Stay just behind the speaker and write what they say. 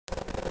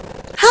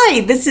Hi,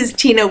 this is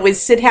Tina with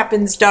Sit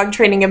Happens Dog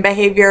Training and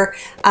Behavior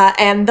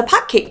and the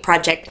Potcake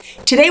Project.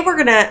 Today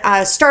we're going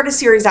to start a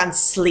series on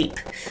sleep.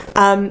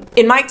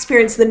 In my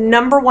experience, the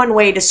 #1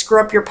 way to screw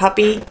up your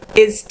puppy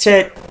is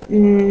to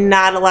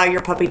not allow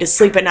your puppy to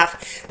sleep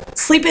enough.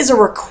 Sleep is a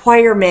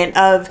requirement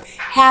of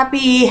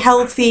happy,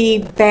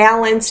 healthy,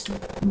 balanced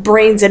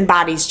brains and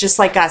bodies, just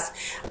like us.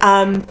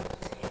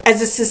 As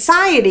a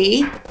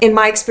society, in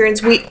my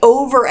experience, we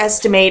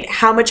overestimate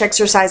how much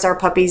exercise our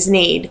puppies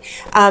need,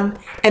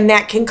 and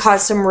that can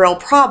cause some real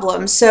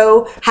problems.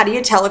 So how do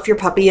you tell if your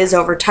puppy is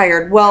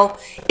overtired? Well,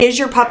 is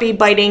your puppy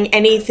biting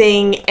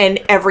anything and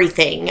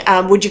everything?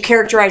 Would you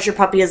characterize your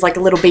puppy as like a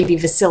little baby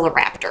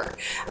Velociraptor?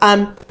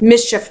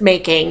 Mischief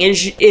making,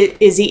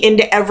 is he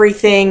into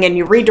everything and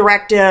you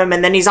redirect him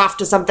and then he's off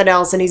to something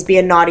else and he's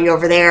being naughty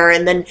over there,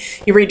 and then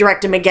you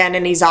redirect him again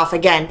and he's off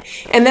again.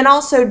 And then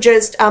also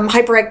just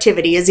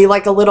hyperactivity. Is he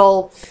like a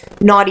little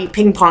naughty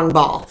ping pong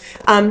ball?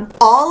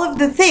 All of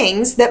the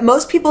things that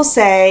most people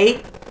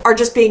say are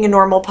just being a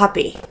normal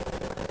puppy.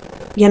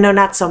 You know,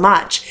 not so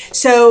much.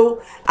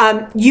 So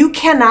you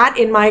cannot,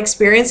 in my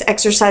experience,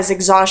 exercise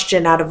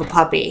exhaustion out of a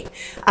puppy.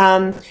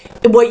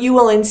 What you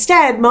will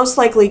instead most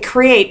likely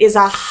create is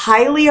a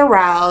highly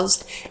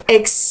aroused,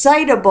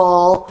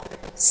 excitable,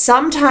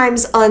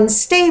 sometimes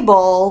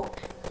unstable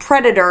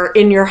predator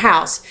in your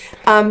house.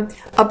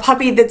 A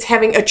puppy that's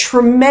having a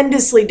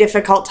tremendously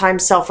difficult time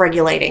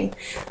self-regulating.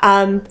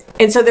 And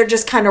so they're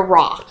just kind of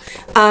raw.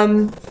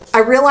 I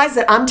realize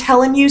that I'm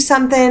telling you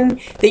something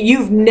that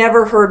you've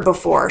never heard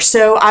before.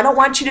 So I don't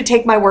want you to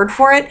take my word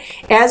for it.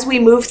 As we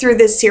move through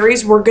this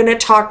series, we're going to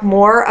talk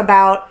more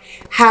about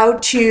how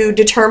to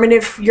determine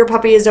if your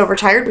puppy is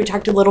overtired. We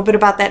talked a little bit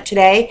about that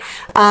today.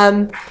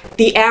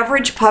 The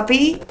average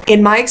puppy,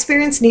 in my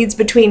experience, needs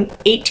between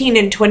 18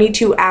 and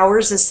 22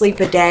 hours of sleep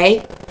a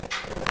day.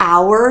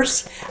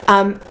 Hours.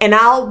 And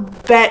I'll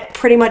bet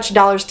pretty much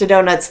dollars to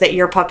donuts that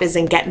your pup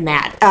isn't getting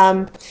that.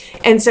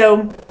 And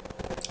so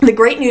the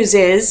great news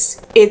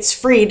is it's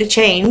free to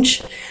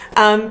change.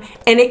 And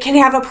it can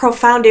have a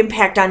profound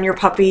impact on your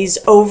puppy's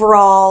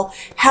overall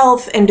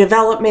health and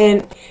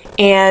development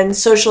and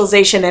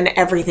socialization and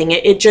everything.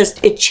 It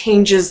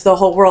changes the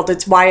whole world.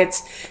 It's why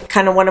it's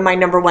kind of one of my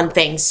 #1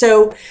 things.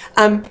 So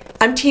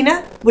I'm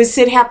Tina with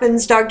Sit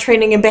Happens Dog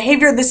Training and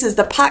Behavior. This is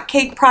the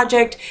Potcake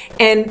Project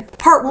and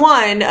part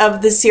 1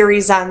 of the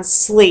series on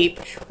sleep.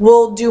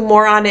 We'll do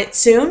more on it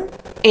soon,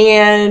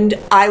 and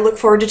I look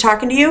forward to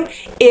talking to you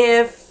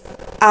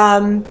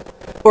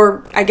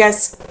or I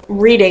guess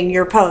reading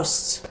your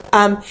posts.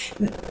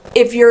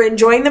 If you're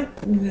enjoying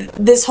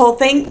this whole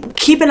thing,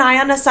 keep an eye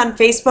on us on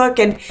Facebook,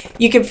 and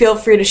you can feel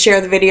free to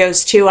share the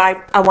videos too. I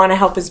want to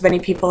help as many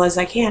people as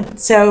I can.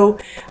 So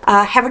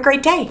have a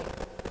great day.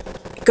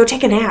 Go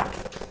take a nap.